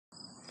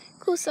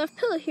Cool Stuff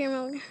Pillow here,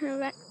 welcome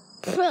back.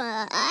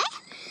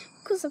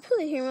 Cool Stuff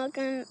Pillow here,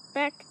 welcome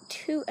back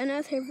to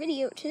another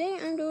video. Today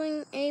I'm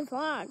doing a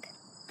vlog.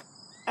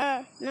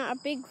 Not a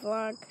big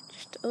vlog,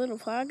 just a little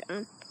vlog.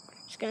 I'm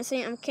just gonna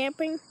say I'm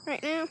camping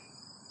right now,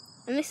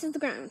 and this is the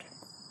ground.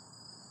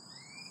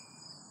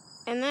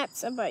 And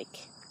that's a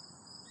bike.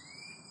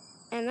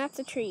 And that's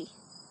a tree.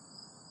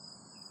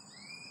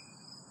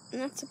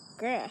 And that's a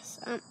grass.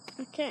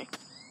 Okay.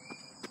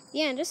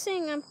 Yeah, I'm just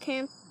saying I'm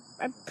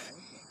I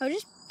was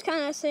just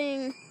kind of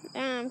saying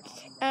I'm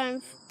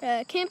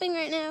camping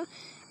right now.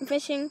 I'm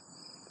fishing.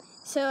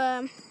 So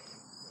I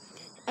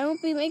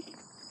might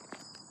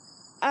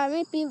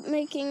be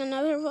making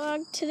another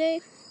vlog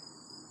today.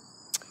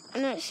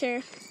 I'm not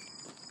sure.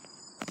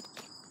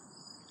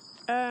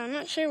 I'm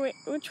not sure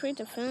which way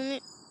to film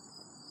it.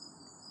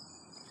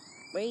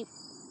 Wait,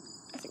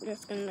 I think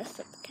that's gonna mess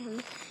up the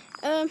camera.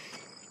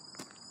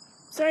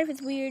 Sorry if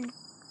it's weird.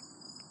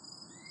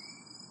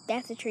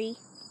 That's a tree.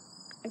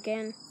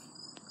 Again.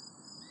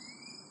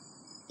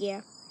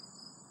 Yeah.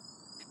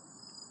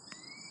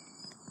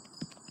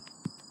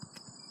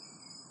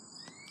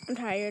 I'm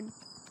tired.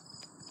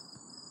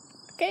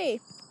 Okay.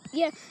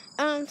 Yeah.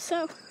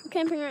 So I'm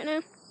camping right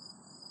now.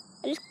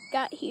 I just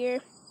got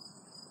here.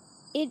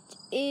 It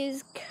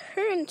is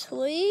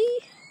currently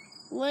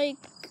like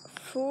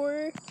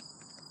 4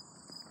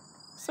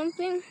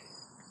 something.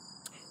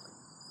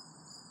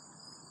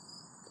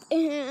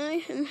 And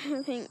I am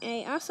having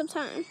an awesome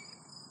time.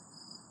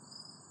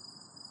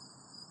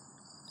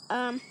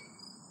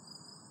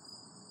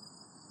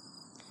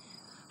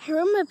 I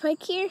rode my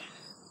bike here,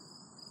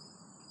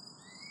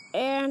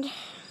 and it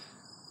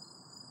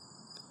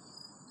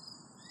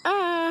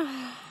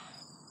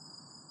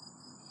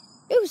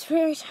was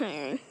very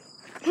tiring.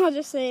 I'll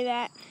just say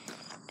that.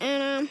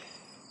 And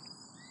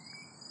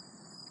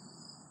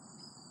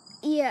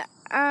yeah,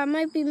 I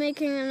might be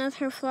making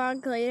another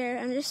vlog later.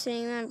 I'm just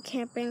saying that I'm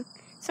camping.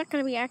 It's not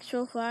gonna be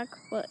actual vlog.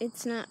 Well,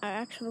 it's not an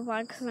actual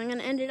vlog because I'm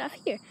gonna end it off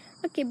here.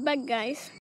 Okay, bye guys.